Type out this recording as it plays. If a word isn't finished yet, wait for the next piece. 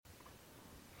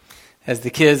As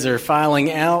the kids are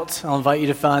filing out, I'll invite you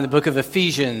to find the book of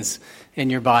Ephesians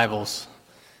in your Bibles.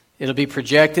 It'll be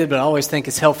projected, but I always think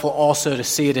it's helpful also to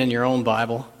see it in your own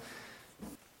Bible.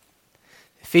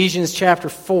 Ephesians chapter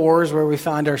 4 is where we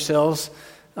find ourselves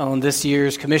on this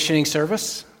year's commissioning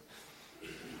service.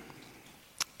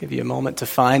 Give you a moment to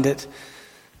find it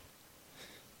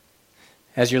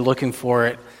as you're looking for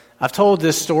it. I've told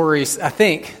this story, I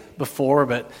think, before,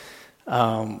 but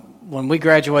when we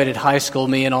graduated high school,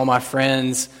 me and all my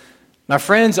friends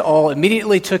all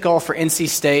immediately took off for NC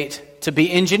State to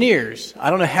be engineers. I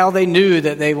don't know how they knew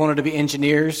that they wanted to be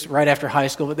engineers right after high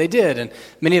school, but they did, and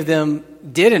many of them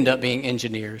did end up being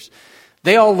engineers.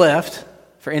 They all left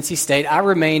for NC State. I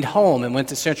remained home and went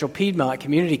to Central Piedmont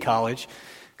Community College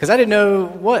because I didn't know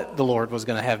what the Lord was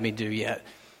going to have me do yet.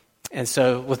 And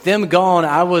so with them gone,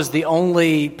 I was the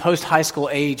only post-high school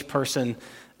age person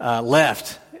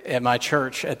left at my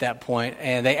church at that point,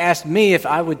 and they asked me if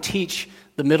I would teach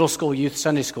the middle school youth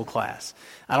Sunday school class.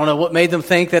 I don't know what made them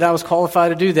think that I was qualified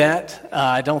to do that.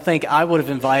 I don't think I would have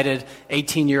invited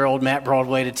 18-year-old Matt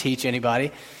Broadway to teach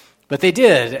anybody, but they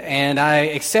did, and I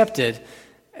accepted.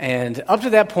 And up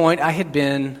to that point, I had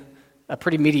been a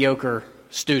pretty mediocre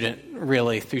student,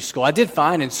 really, through school. I did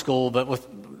fine in school, but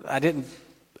I didn't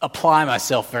apply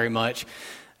myself very much.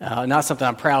 Not something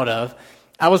I'm proud of.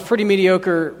 I was a pretty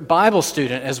mediocre Bible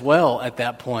student as well at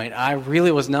that point. I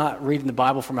really was not reading the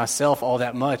Bible for myself all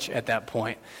that much at that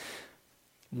point.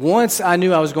 Once I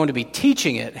knew I was going to be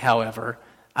teaching it, however,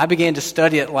 I began to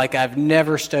study it like I've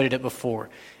never studied it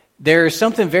before. There is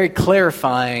something very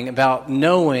clarifying about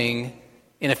knowing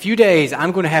in a few days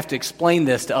I'm going to have to explain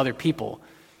this to other people.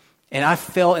 And I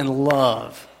fell in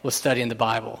love with studying the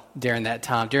Bible during that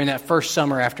time, during that first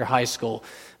summer after high school.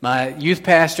 My youth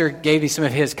pastor gave me some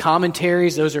of his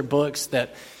commentaries. Those are books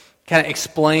that kind of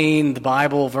explain the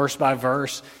Bible verse by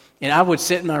verse. And I would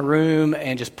sit in my room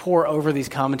and just pore over these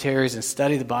commentaries and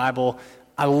study the Bible.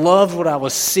 I loved what I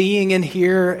was seeing in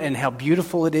here and how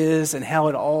beautiful it is and how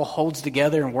it all holds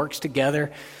together and works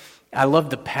together. I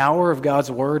loved the power of God's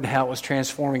Word and how it was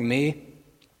transforming me.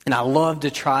 And I loved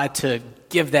to try to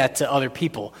give that to other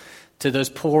people, to those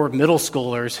poor middle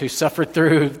schoolers who suffered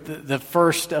through the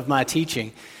first of my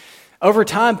teaching. Over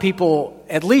time, people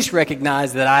at least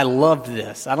recognized that I loved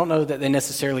this. I don't know that they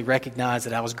necessarily recognized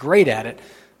that I was great at it,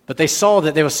 but they saw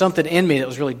that there was something in me that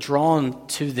was really drawn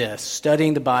to this,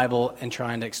 studying the Bible and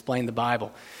trying to explain the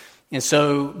Bible. And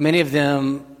so many of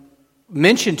them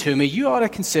mentioned to me, you ought to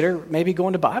consider maybe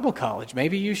going to Bible college.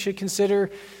 Maybe you should consider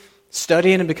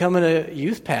studying and becoming a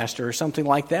youth pastor or something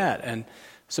like that. And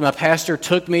so my pastor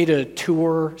took me to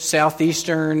tour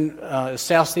Southeastern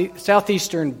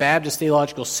Baptist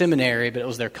Theological Seminary, but it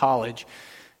was their college.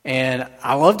 And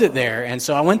I loved it there. And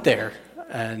so I went there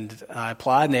and I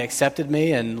applied and they accepted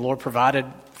me, and the Lord provided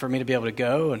for me to be able to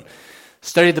go and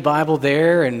studied the Bible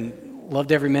there and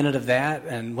loved every minute of that,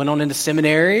 and went on into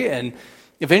seminary. And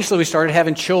eventually we started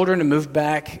having children and moved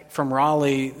back from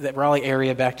that Raleigh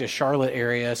area back to Charlotte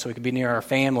area so we could be near our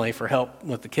family for help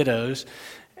with the kiddos.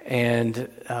 And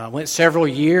went several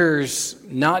years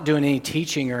not doing any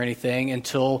teaching or anything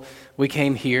until we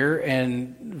came here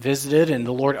and visited, and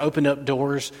the Lord opened up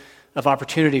doors of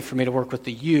opportunity for me to work with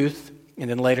the youth and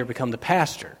then later become the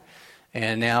pastor.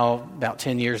 And now, about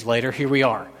 10 years later, here we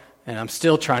are. And I'm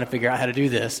still trying to figure out how to do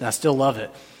this, and I still love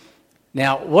it.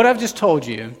 Now, what I've just told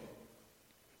you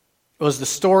was the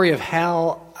story of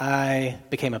how I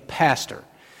became a pastor.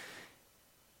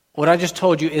 What I just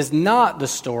told you is not the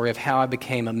story of how I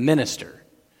became a minister.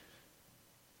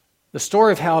 The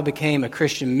story of how I became a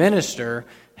Christian minister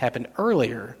happened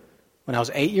earlier when I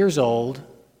was 8 years old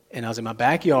and I was in my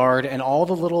backyard, and all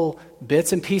the little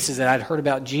bits and pieces that I'd heard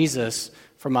about Jesus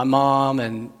from my mom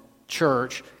and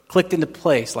church clicked into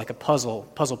place like a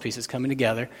puzzle pieces coming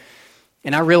together.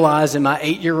 And I realized in my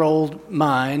 8-year-old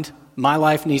mind, my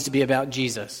life needs to be about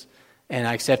Jesus. And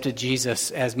I accepted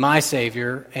Jesus as my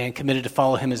Savior and committed to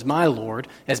follow Him as my Lord,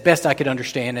 as best I could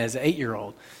understand as an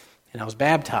 8-year-old. And I was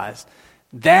baptized.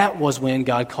 That was when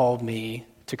God called me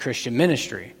to Christian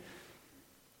ministry,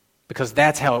 because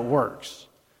that's how it works.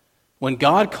 When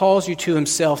God calls you to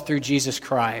Himself through Jesus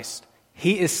Christ,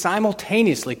 He is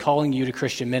simultaneously calling you to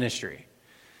Christian ministry.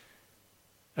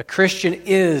 A Christian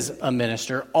is a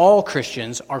minister. All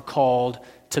Christians are called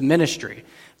to ministry.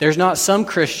 There's not some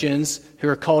Christians who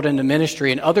are called into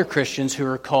ministry and other Christians who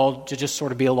are called to just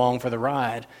sort of be along for the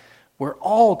ride. We're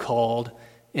all called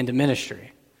into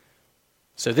ministry.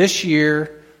 So this year's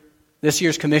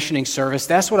commissioning service,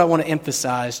 that's what I want to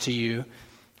emphasize to you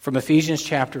from Ephesians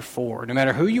chapter 4. No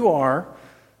matter who you are,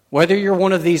 whether you're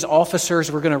one of these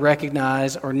officers we're going to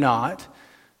recognize or not,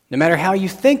 No matter how you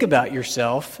think about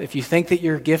yourself, if you think that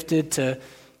you're gifted to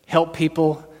help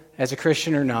people as a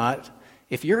Christian or not,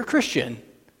 if you're a Christian,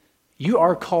 you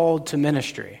are called to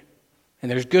ministry. And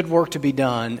there's good work to be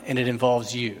done, and it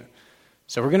involves you.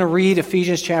 So we're going to read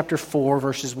Ephesians chapter 4,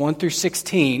 verses 1 through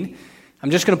 16.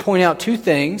 I'm just going to point out two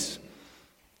things.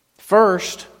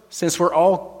 First, since we're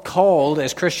all called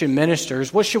as Christian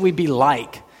ministers, what should we be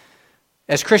like?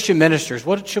 As Christian ministers,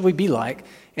 what should we be like?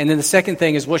 And then the second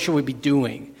thing is, what should we be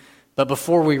doing? But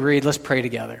before we read, let's pray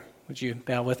together. Would you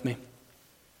bow with me?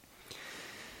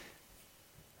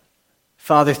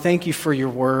 Father, thank you for your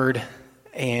word,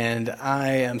 and I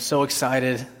am so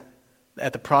excited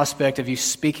at the prospect of you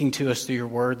speaking to us through your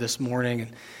word this morning.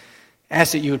 And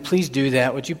ask that you would please do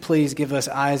that. Would you please give us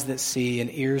eyes that see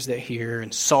and ears that hear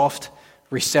and soft,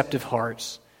 receptive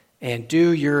hearts, and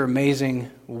do your amazing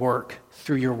work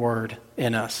through your word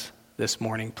in us this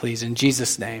morning, please. In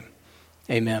Jesus' name,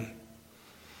 amen.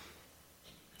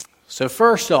 So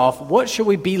first off, what should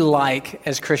we be like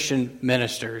as Christian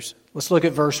ministers? Let's look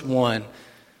at verse 1.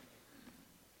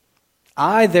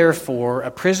 I, therefore,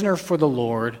 a prisoner for the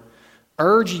Lord,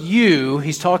 urge you,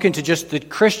 he's talking to just the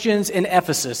Christians in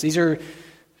Ephesus. These are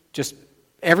just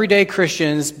everyday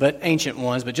Christians, but ancient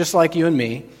ones, but just like you and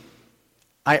me.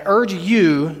 I urge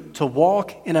you to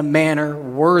walk in a manner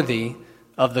worthy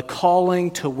of the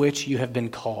calling to which you have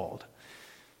been called.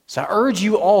 So I urge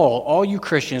you all you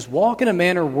Christians, walk in a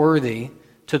manner worthy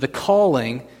to the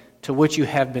calling to which you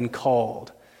have been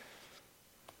called.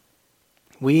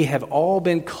 We have all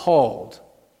been called,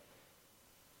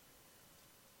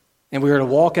 and we are to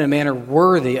walk in a manner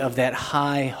worthy of that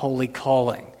high, holy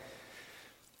calling.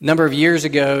 A number of years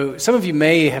ago, some of you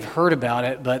may have heard about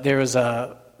it, but there was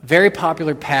a very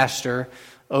popular pastor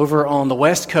over on the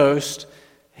West Coast.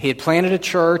 He had planted a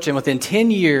church, and within 10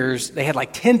 years, they had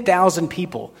like 10,000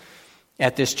 people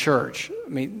at this church. I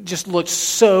mean, just looked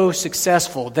so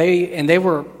successful. They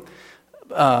were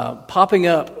popping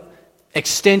up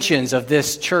extensions of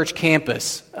this church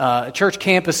campus. Church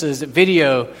campuses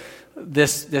video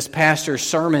this pastor's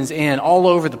sermons in all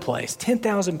over the place.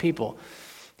 10,000 people.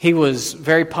 He was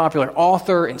very popular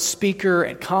author and speaker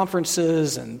at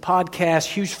conferences and podcasts,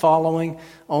 huge following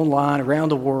online around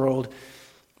the world.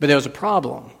 But there was a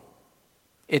problem.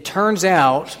 It turns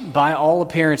out, by all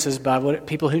appearances, by what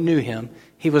people who knew him,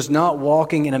 he was not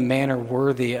walking in a manner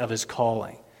worthy of his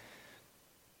calling.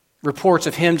 Reports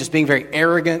of him just being very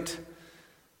arrogant,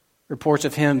 reports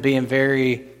of him being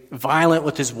very violent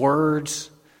with his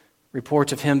words,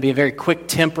 reports of him being very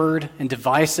quick-tempered and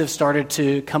divisive started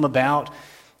to come about.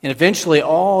 And eventually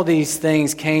all these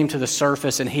things came to the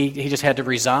surface, and he just had to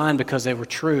resign because they were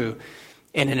true.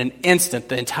 And in an instant,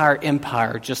 the entire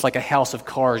empire, just like a house of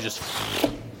cards, just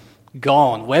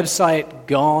gone. Website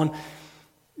gone.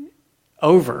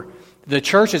 Over. The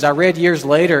churches, I read years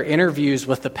later interviews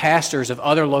with the pastors of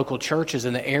other local churches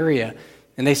in the area,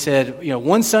 and they said,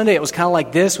 one Sunday it was kind of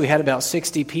like this. We had about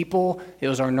 60 people. It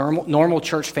was our normal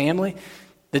church family.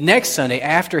 The next Sunday,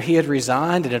 after he had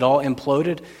resigned and it all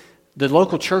imploded, the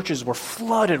local churches were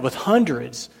flooded with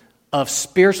hundreds of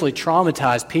spiritually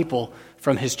traumatized people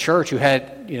from his church who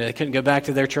had, they couldn't go back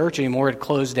to their church anymore. It had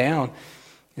closed down.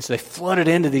 And so they flooded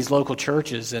into these local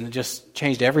churches, and it just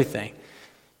changed everything.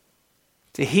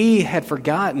 So he had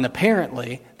forgotten,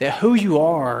 apparently, that who you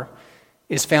are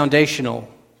is foundational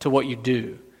to what you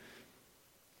do.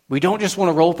 We don't just want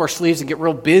to roll up our sleeves and get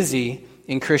real busy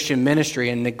in Christian ministry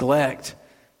and neglect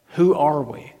who are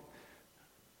we.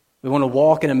 We want to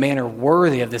walk in a manner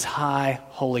worthy of this high,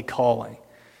 holy calling.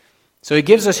 So he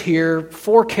gives us here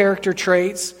 4 character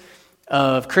traits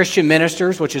of Christian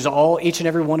ministers, which is each and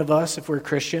every one of us if we're a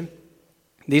Christian.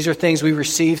 These are things we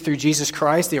receive through Jesus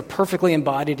Christ. They are perfectly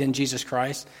embodied in Jesus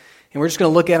Christ. And we're just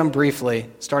going to look at them briefly,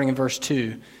 starting in verse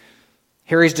 2.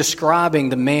 Here he's describing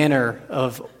the manner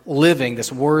of living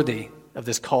that's worthy of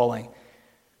this calling. It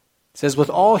says, with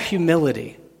all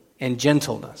humility and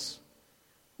gentleness,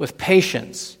 with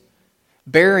patience,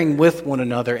 bearing with one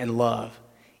another in love,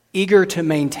 eager to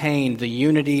maintain the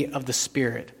unity of the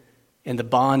Spirit in the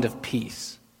bond of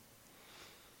peace.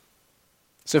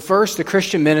 So first, the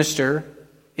Christian minister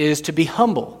is to be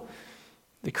humble.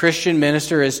 The Christian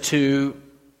minister is to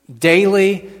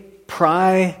daily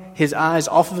pry his eyes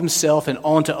off of himself and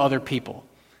onto other people.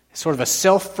 It's sort of a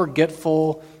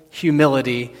self-forgetful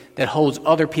humility that holds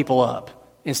other people up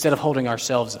instead of holding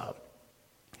ourselves up.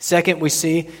 Second, we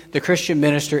see the Christian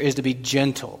minister is to be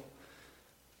gentle,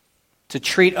 to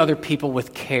treat other people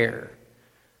with care.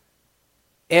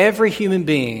 Every human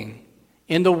being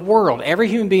in the world, every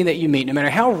human being that you meet, no matter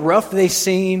how rough they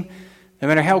seem, no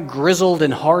matter how grizzled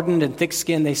and hardened and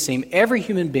thick-skinned they seem, every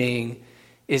human being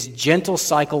is gentle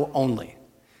cycle only.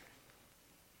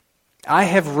 I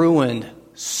have ruined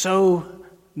so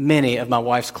many of my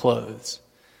wife's clothes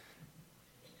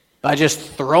by just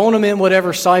throwing them in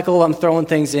whatever cycle I'm throwing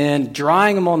things in,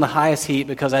 drying them on the highest heat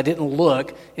because I didn't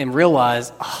look and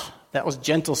realize, that was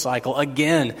gentle cycle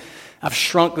again. I've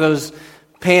shrunk those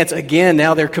pants again.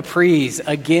 Now they're capris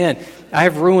again. I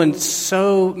have ruined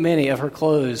so many of her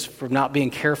clothes from not being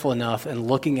careful enough and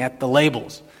looking at the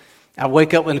labels. I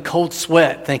wake up in a cold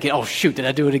sweat thinking, oh shoot, did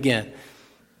I do it again?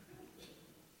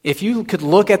 If you could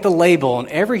look at the label on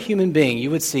every human being, you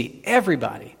would see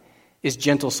everybody is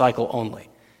gentle cycle only.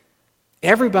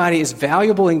 Everybody is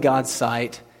valuable in God's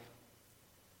sight.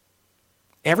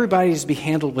 Everybody is to be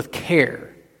handled with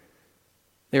care.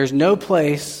 There's no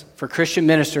place for Christian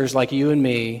ministers like you and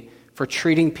me for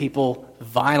treating people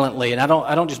violently. And I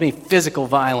don't just mean physical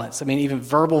violence. I mean even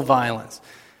verbal violence.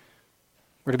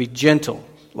 We're to be gentle,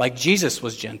 like Jesus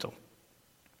was gentle.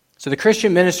 So the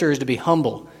Christian minister is to be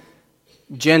humble,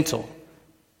 gentle,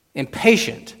 and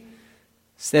patient. It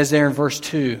says there in verse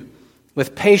 2,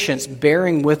 with patience,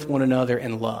 bearing with one another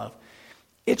in love.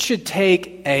 It should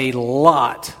take a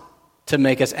lot to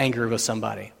make us angry with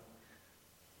somebody.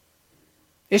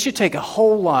 It should take a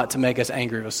whole lot to make us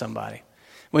angry with somebody.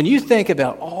 When you think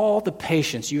about all the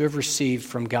patience you have received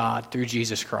from God through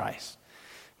Jesus Christ,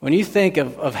 when you think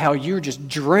of how you're just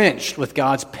drenched with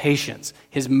God's patience,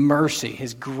 His mercy,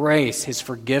 His grace, His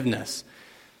forgiveness,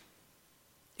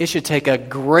 it should take a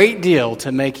great deal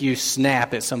to make you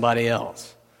snap at somebody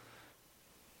else.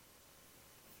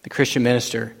 The Christian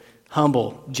minister,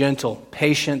 humble, gentle,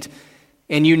 patient,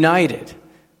 and united.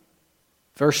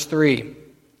 Verse 3,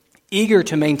 eager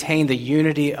to maintain the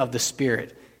unity of the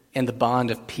Spirit and the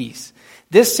bond of peace.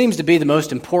 This seems to be the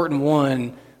most important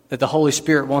one that the Holy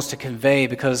Spirit wants to convey,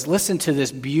 because listen to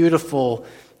this beautiful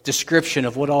description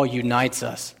of what all unites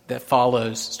us that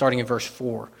follows, starting in verse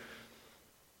 4.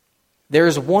 There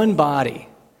is one body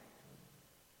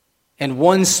and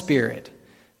one Spirit,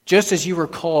 just as you were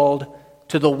called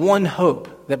to the one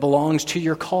hope that belongs to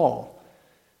your call.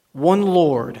 One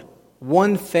Lord,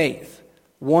 one faith,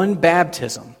 one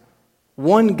baptism,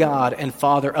 one God and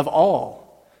Father of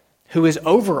all, who is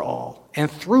over all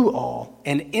and through all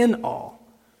and in all.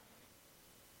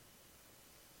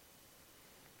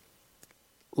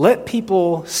 Let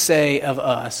people say of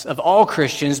us, of all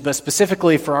Christians, but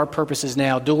specifically for our purposes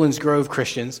now, Doolin's Grove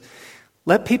Christians,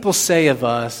 let people say of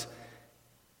us,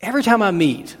 every time I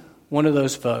meet one of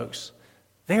those folks,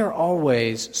 they are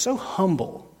always so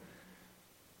humble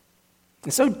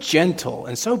and so gentle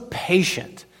and so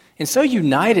patient and so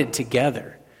united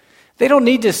together. They don't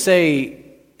need to say,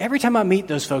 every time I meet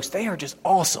those folks, they are just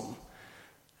awesome.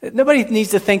 Nobody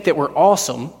needs to think that we're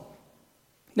awesome.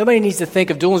 Nobody needs to think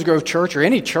of Doolin's Grove Church or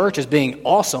any church as being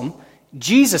awesome.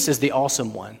 Jesus is the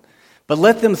awesome one. But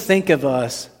let them think of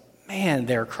us, man,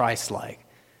 they're Christ-like.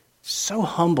 So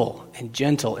humble and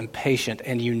gentle and patient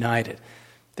and united.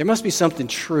 There must be something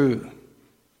true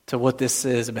to what this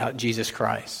is about Jesus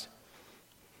Christ.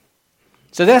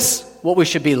 So that's what we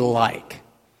should be like.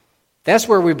 That's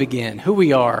where we begin, who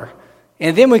we are.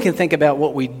 And then we can think about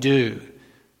what we do.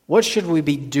 What should we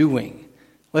be doing?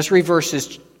 Let's read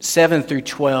verses 7 through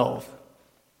 12.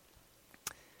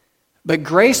 But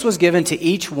grace was given to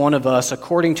each one of us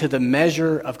according to the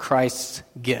measure of Christ's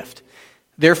gift.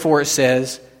 Therefore it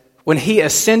says, when He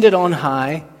ascended on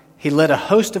high, He led a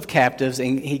host of captives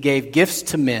and He gave gifts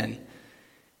to men.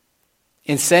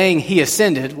 In saying He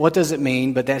ascended, what does it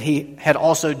mean but that He had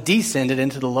also descended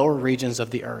into the lower regions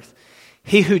of the earth?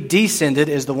 He who descended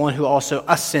is the one who also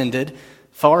ascended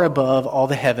far above all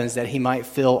the heavens that He might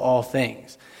fill all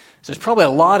things. So there's probably a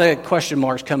lot of question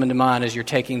marks coming to mind as you're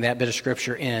taking that bit of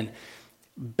scripture in.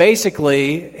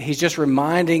 Basically, he's just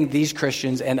reminding these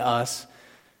Christians and us,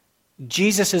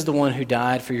 Jesus is the one who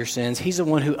died for your sins. He's the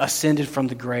one who ascended from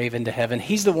the grave into heaven.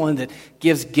 He's the one that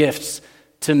gives gifts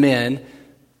to men,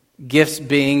 gifts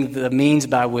being the means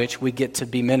by which we get to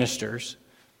be ministers.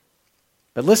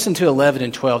 But listen to 11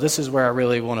 and 12. This is where I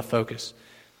really want to focus.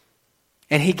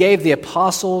 And He gave the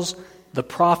apostles, the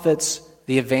prophets,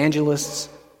 the evangelists,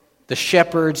 the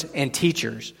shepherds and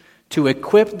teachers to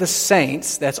equip the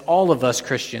saints, that's all of us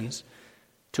Christians,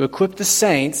 to equip the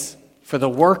saints for the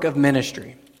work of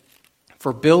ministry,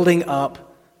 for building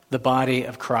up the body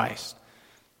of Christ.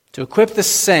 To equip the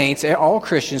saints, all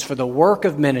Christians, for the work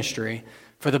of ministry,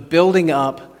 for the building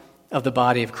up of the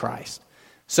body of Christ.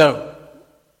 So,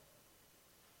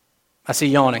 I see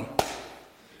yawning.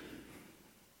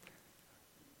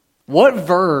 What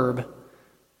verb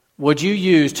would you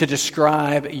use to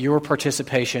describe your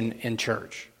participation in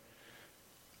church?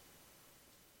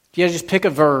 If you had to just pick a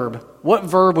verb, what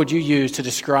verb would you use to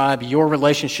describe your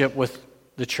relationship with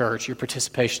the church, your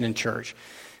participation in church?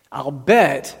 I'll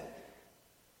bet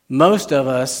most of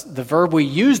us, the verb we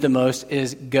use the most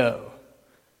is go.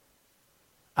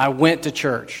 I went to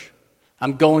church.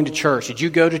 I'm going to church. Did you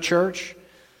go to church?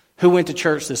 Who went to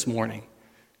church this morning?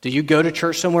 Do you go to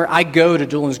church somewhere? I go to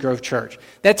Doolan's Grove Church.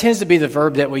 That tends to be the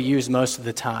verb that we use most of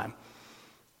the time.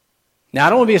 Now, I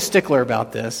don't want to be a stickler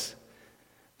about this,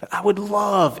 but I would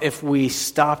love if we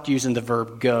stopped using the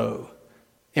verb go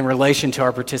in relation to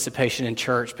our participation in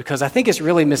church, because I think it's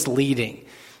really misleading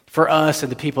for us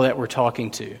and the people that we're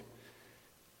talking to.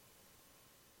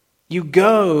 You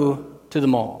go to the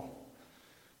mall.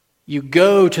 You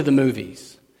go to the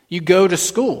movies. You go to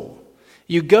school.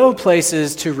 You go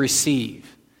places to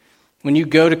receive. When you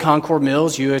go to Concord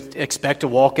Mills, you expect to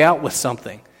walk out with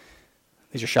something.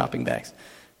 These are shopping bags.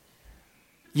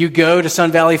 You go to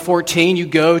Sun Valley 14, you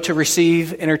go to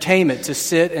receive entertainment, to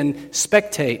sit and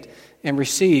spectate and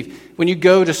receive. When you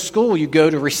go to school, you go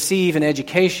to receive an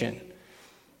education.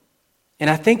 And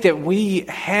I think that we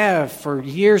have, for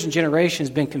years and generations,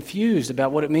 been confused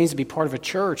about what it means to be part of a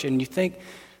church. And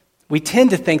we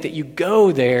tend to think that you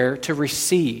go there to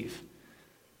receive.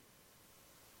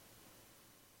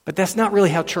 But that's not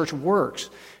really how church works.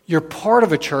 You're part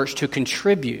of a church to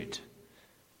contribute.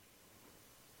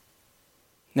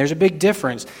 And there's a big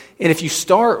difference. And if you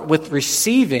start with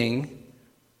receiving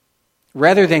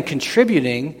rather than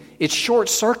contributing, it short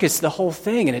circuits the whole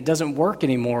thing and it doesn't work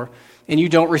anymore, and you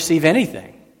don't receive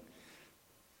anything.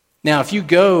 Now, if you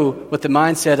go with the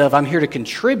mindset of, I'm here to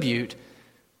contribute,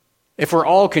 if we're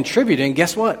all contributing,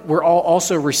 guess what? We're all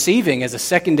also receiving as a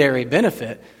secondary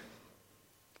benefit.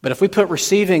 But if we put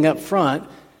receiving up front,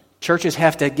 churches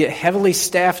have to get heavily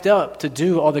staffed up to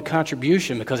do all the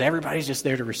contribution because everybody's just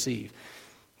there to receive.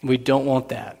 We don't want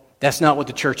that. That's not what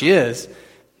the church is.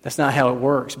 That's not how it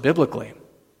works biblically.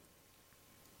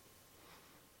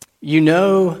 You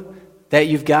know that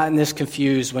you've gotten this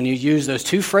confused when you use those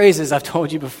two phrases I've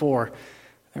told you before.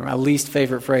 They're my least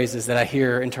favorite phrases that I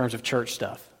hear in terms of church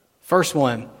stuff. First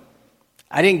one,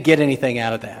 I didn't get anything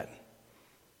out of that.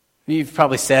 You've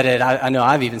probably said it. I know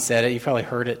I've even said it. You've probably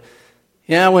heard it.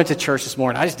 Yeah, I went to church this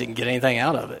morning. I just didn't get anything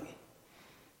out of it.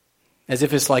 As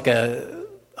if it's like a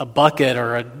bucket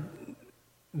or a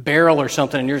barrel or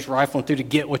something, and you're just rifling through to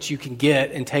get what you can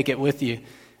get and take it with you.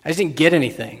 I just didn't get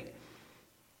anything.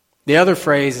 The other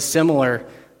phrase is similar.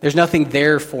 There's nothing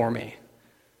there for me.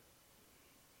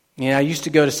 I used to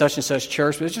go to such and such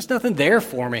church, but there's just nothing there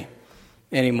for me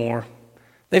anymore.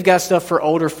 They've got stuff for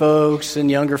older folks and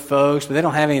younger folks, but they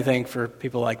don't have anything for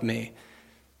people like me.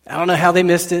 I don't know how they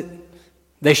missed it.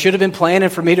 They should have been planning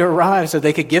for me to arrive so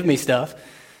they could give me stuff,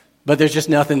 but there's just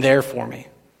nothing there for me.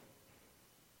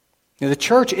 The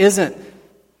church isn't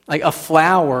like a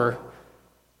flower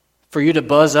for you to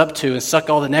buzz up to and suck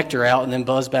all the nectar out and then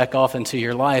buzz back off into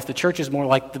your life. The church is more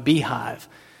like the beehive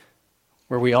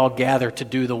where we all gather to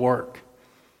do the work.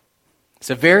 It's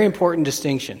a very important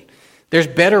distinction. There's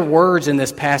better words in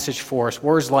this passage for us.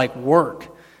 Words like work,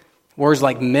 words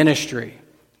like ministry,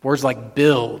 words like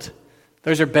build.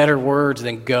 Those are better words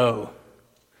than go.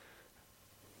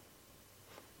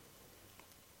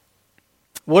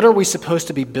 What are we supposed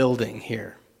to be building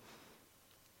here?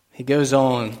 He goes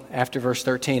on after verse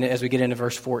 13 as we get into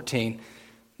verse 14.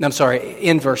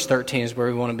 In verse 13 is where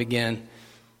we want to begin.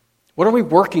 What are we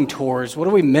working towards? What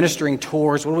are we ministering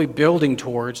towards? What are we building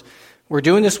towards? We're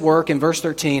doing this work in verse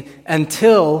 13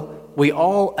 until we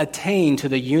all attain to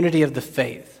the unity of the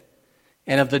faith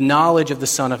and of the knowledge of the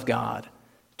Son of God,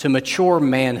 to mature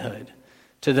manhood,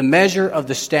 to the measure of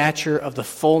the stature of the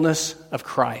fullness of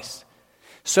Christ,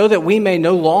 so that we may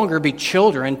no longer be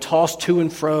children tossed to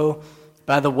and fro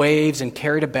by the waves and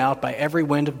carried about by every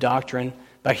wind of doctrine,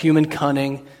 by human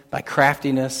cunning, by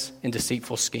craftiness and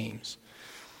deceitful schemes.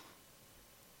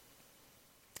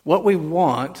 What we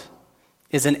want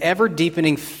is an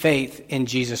ever-deepening faith in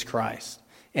Jesus Christ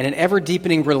and an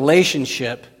ever-deepening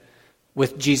relationship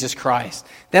with Jesus Christ.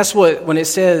 That's what, when it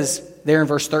says there in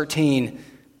verse 13,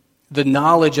 the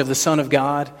knowledge of the Son of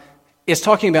God, it's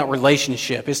talking about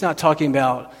relationship. It's not talking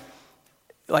about,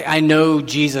 like, I know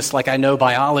Jesus like I know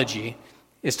biology.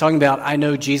 It's talking about I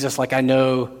know Jesus like I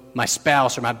know my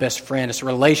spouse or my best friend. It's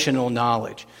relational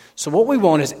knowledge. So what we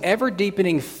want is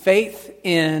ever-deepening faith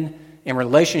in and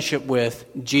relationship with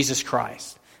Jesus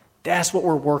Christ. That's what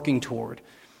we're working toward.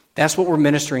 That's what we're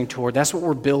ministering toward. That's what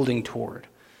we're building toward.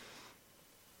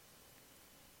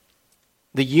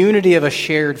 The unity of a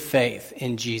shared faith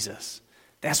in Jesus.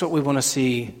 That's what we want to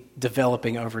see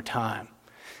developing over time.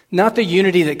 Not the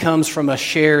unity that comes from a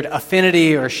shared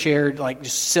affinity or shared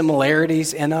just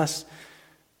similarities in us,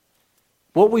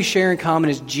 What we share in common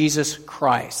is Jesus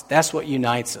Christ. That's what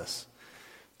unites us.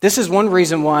 This is one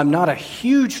reason why I'm not a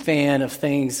huge fan of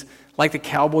things like the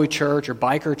cowboy church or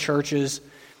biker churches.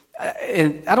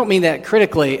 And I don't mean that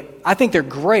critically. I think they're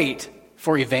great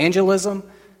for evangelism.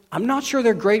 I'm not sure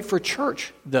they're great for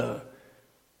church, though.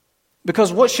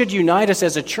 Because what should unite us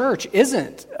as a church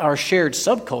isn't our shared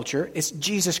subculture, it's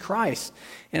Jesus Christ.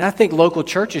 And I think local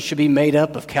churches should be made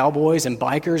up of cowboys and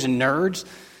bikers and nerds,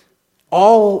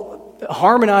 all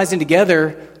harmonizing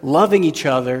together, loving each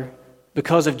other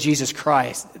because of Jesus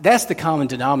Christ. That's the common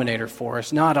denominator for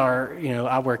us, not our,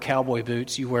 I wear cowboy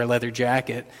boots, you wear a leather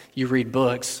jacket, you read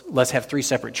books, let's have 3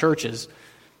 separate churches.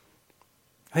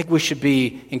 I think we should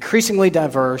be increasingly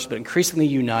diverse, but increasingly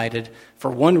united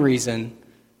for one reason,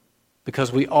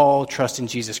 because we all trust in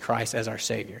Jesus Christ as our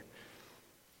Savior.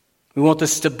 We want the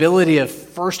stability of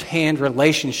first-hand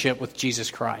relationship with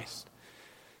Jesus Christ.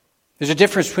 There's a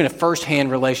difference between a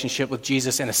first-hand relationship with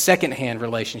Jesus and a second-hand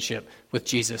relationship with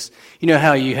Jesus. You know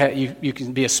how you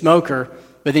can be a smoker,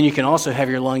 but then you can also have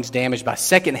your lungs damaged by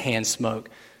second-hand smoke,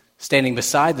 standing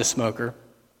beside the smoker.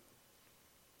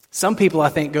 Some people, I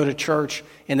think, go to church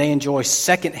and they enjoy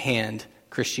second-hand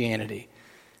Christianity.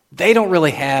 They don't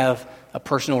really have a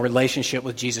personal relationship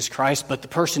with Jesus Christ, but the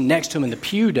person next to them in the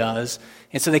pew does,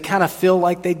 and so they kind of feel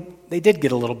like they did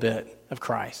get a little bit of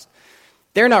Christ.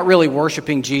 They're not really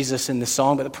worshiping Jesus in the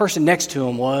song, but the person next to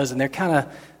them was, and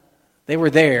they were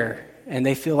there, and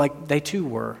they feel like they too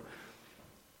were.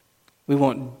 We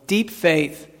want deep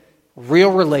faith,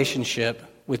 real relationship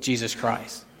with Jesus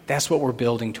Christ. That's what we're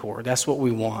building toward. That's what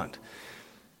we want.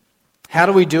 How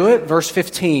do we do it? Verse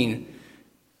 15.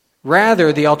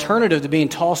 Rather, the alternative to being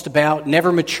tossed about,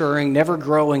 never maturing, never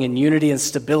growing in unity and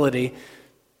stability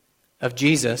of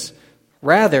Jesus,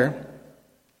 rather,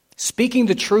 speaking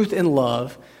the truth in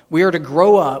love, we are to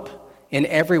grow up in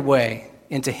every way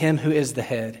into Him who is the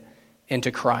head,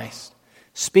 into Christ.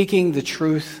 Speaking the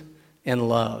truth in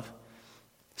love.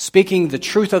 Speaking the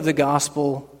truth of the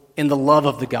gospel in the love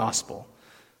of the gospel.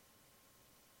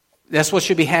 That's what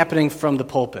should be happening from the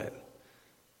pulpit.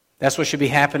 That's what should be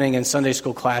happening in Sunday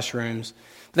school classrooms.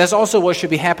 But that's also what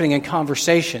should be happening in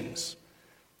conversations.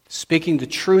 Speaking the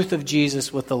truth of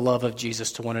Jesus with the love of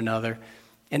Jesus to one another.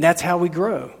 And that's how we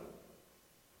grow.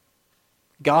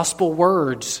 Gospel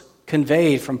words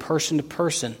conveyed from person to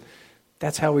person.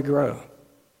 That's how we grow.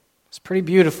 It's pretty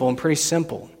beautiful and pretty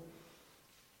simple.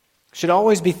 Should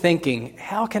always be thinking,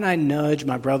 how can I nudge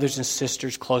my brothers and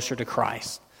sisters closer to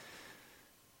Christ?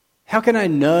 How can I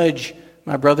nudge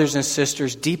my brothers and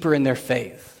sisters deeper in their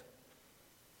faith?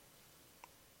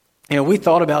 We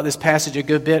thought about this passage a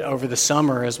good bit over the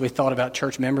summer as we thought about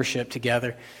church membership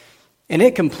together. And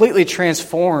it completely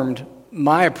transformed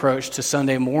my approach to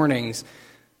Sunday mornings.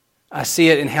 I see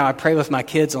it in how I pray with my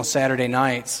kids on Saturday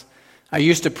nights. I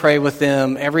used to pray with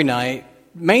them every night,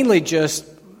 mainly just,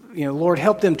 Lord,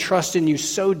 help them trust in you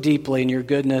so deeply in your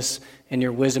goodness and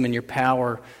your wisdom and your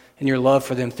power and your love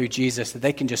for them through Jesus, that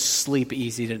they can just sleep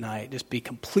easy tonight, just be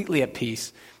completely at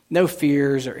peace, no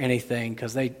fears or anything,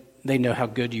 because they know how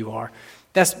good you are.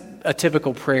 That's a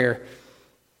typical prayer.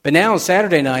 But now on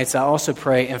Saturday nights, I also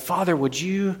pray, and Father, would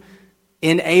you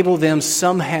enable them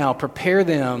somehow, prepare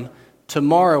them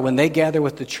tomorrow when they gather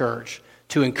with the church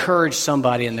to encourage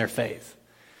somebody in their faith.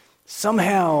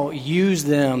 Somehow use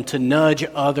them to nudge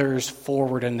others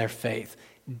forward in their faith,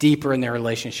 deeper in their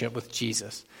relationship with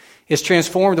Jesus. It's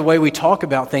transformed the way we talk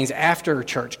about things after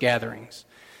church gatherings.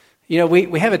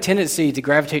 We have a tendency to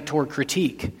gravitate toward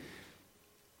critique.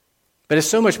 But it's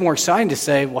so much more exciting to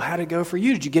say, well, how'd it go for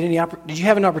you? Did you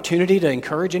have an opportunity to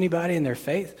encourage anybody in their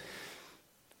faith?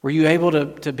 Were you able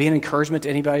to be an encouragement to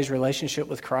anybody's relationship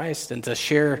with Christ and to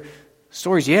share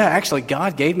stories? Yeah, actually,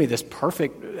 God gave me this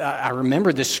perfect, I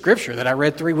remembered this scripture that I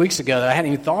read 3 weeks ago that I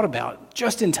hadn't even thought about,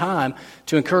 just in time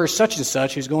to encourage such and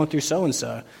such who's going through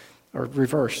so-and-so, or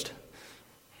reversed.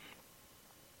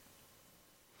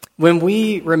 When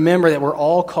we remember that we're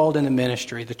all called into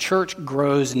ministry, the church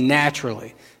grows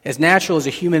naturally, as natural as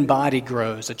a human body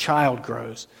grows, a child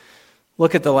grows.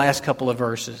 Look at the last couple of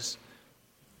verses.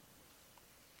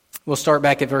 We'll start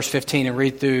back at verse 15 and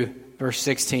read through verse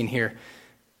 16 here.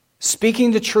 Speaking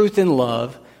the truth in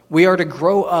love, we are to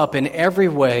grow up in every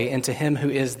way into Him who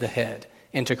is the head,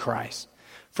 into Christ,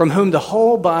 from whom the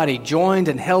whole body, joined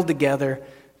and held together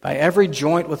by every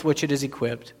joint with which it is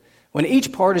equipped, when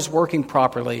each part is working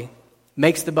properly,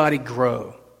 makes the body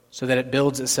grow so that it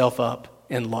builds itself up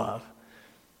in love.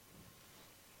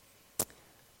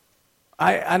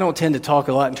 I don't tend to talk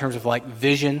a lot in terms of like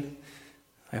vision.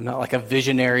 I'm not like a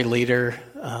visionary leader.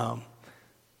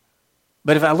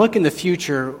 But if I look in the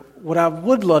future, what I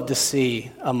would love to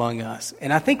see among us,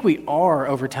 and I think we are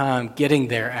over time getting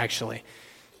there actually,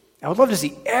 I would love to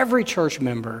see every church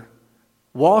member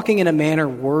walking in a manner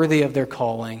worthy of their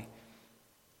calling,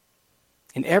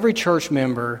 and every church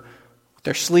member with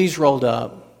their sleeves rolled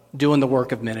up doing the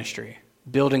work of ministry,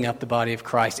 building up the body of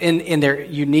Christ in their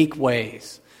unique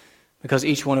ways, because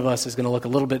each one of us is going to look a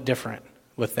little bit different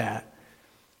with that.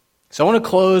 So I want to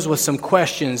close with some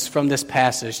questions from this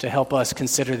passage to help us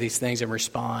consider these things and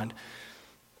respond.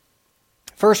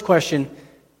 First question,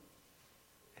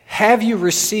 have you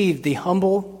received the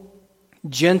humble,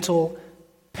 gentle,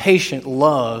 patient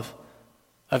love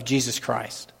of Jesus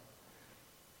Christ?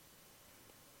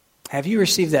 Have you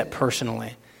received that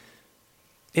personally?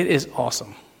 It is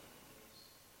awesome.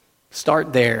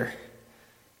 Start there.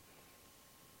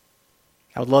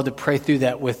 I would love to pray through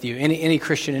that with you. Any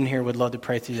Christian in here would love to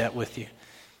pray through that with you,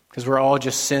 because we're all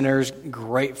just sinners,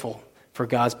 grateful for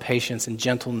God's patience and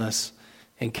gentleness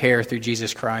and care through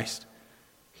Jesus Christ.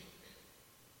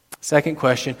 Second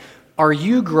question, are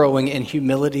you growing in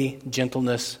humility,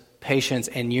 gentleness, patience,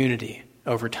 and unity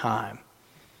over time?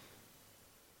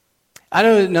 I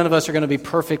know that none of us are going to be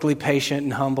perfectly patient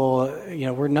and humble.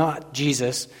 We're not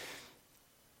Jesus,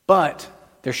 but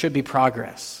there should be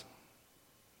progress.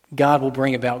 God will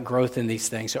bring about growth in these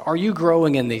things. So are you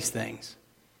growing in these things?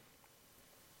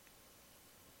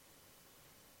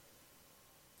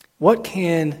 What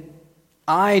can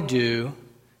I do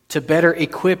to better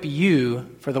equip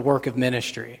you for the work of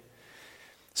ministry?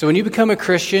 So when you become a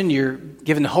Christian, you're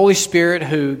given the Holy Spirit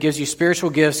who gives you spiritual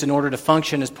gifts in order to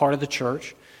function as part of the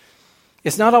church.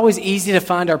 It's not always easy to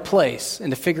find our place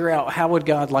and to figure out how would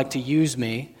God like to use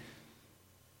me.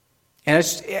 And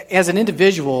as an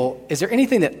individual, is there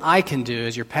anything that I can do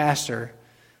as your pastor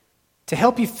to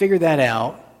help you figure that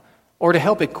out, or to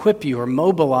help equip you or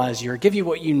mobilize you or give you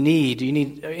what you need? Do you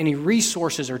need any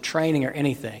resources or training or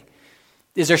anything?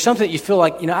 Is there something that you feel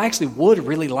like, I actually would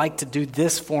really like to do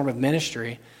this form of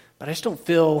ministry, but I just don't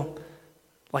feel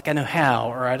like I know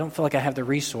how, or I don't feel like I have the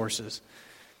resources?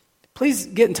 Please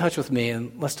get in touch with me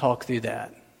and let's talk through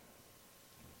that.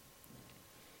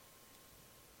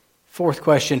 Fourth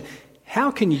question, how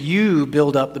can you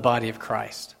build up the body of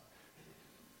Christ?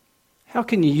 How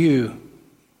can you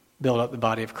build up the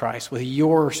body of Christ with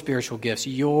your spiritual gifts,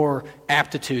 your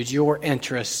aptitudes, your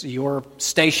interests, your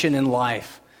station in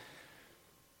life?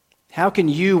 How can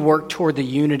you work toward the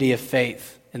unity of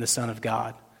faith in the Son of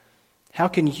God? How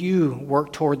can you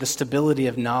work toward the stability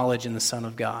of knowledge in the Son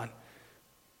of God?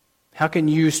 How can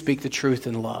you speak the truth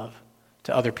in love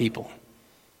to other people?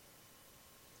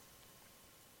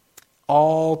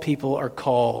 All people are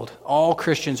called, all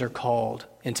Christians are called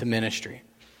into ministry.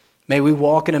 May we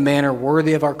walk in a manner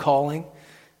worthy of our calling,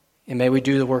 and may we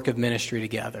do the work of ministry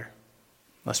together.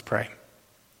 Let's pray.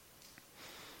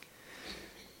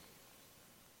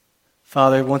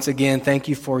 Father, once again, thank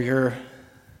you for your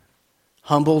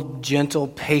humble, gentle,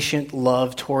 patient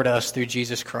love toward us through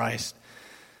Jesus Christ.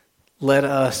 Let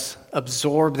us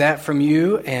absorb that from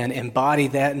you and embody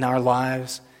that in our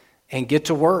lives and get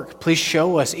to work. Please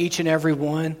show us, each and every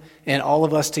one, and all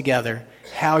of us together,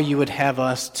 how you would have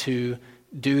us to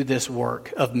do this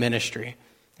work of ministry,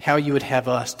 how you would have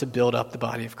us to build up the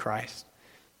body of Christ.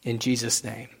 In Jesus'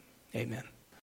 name, amen.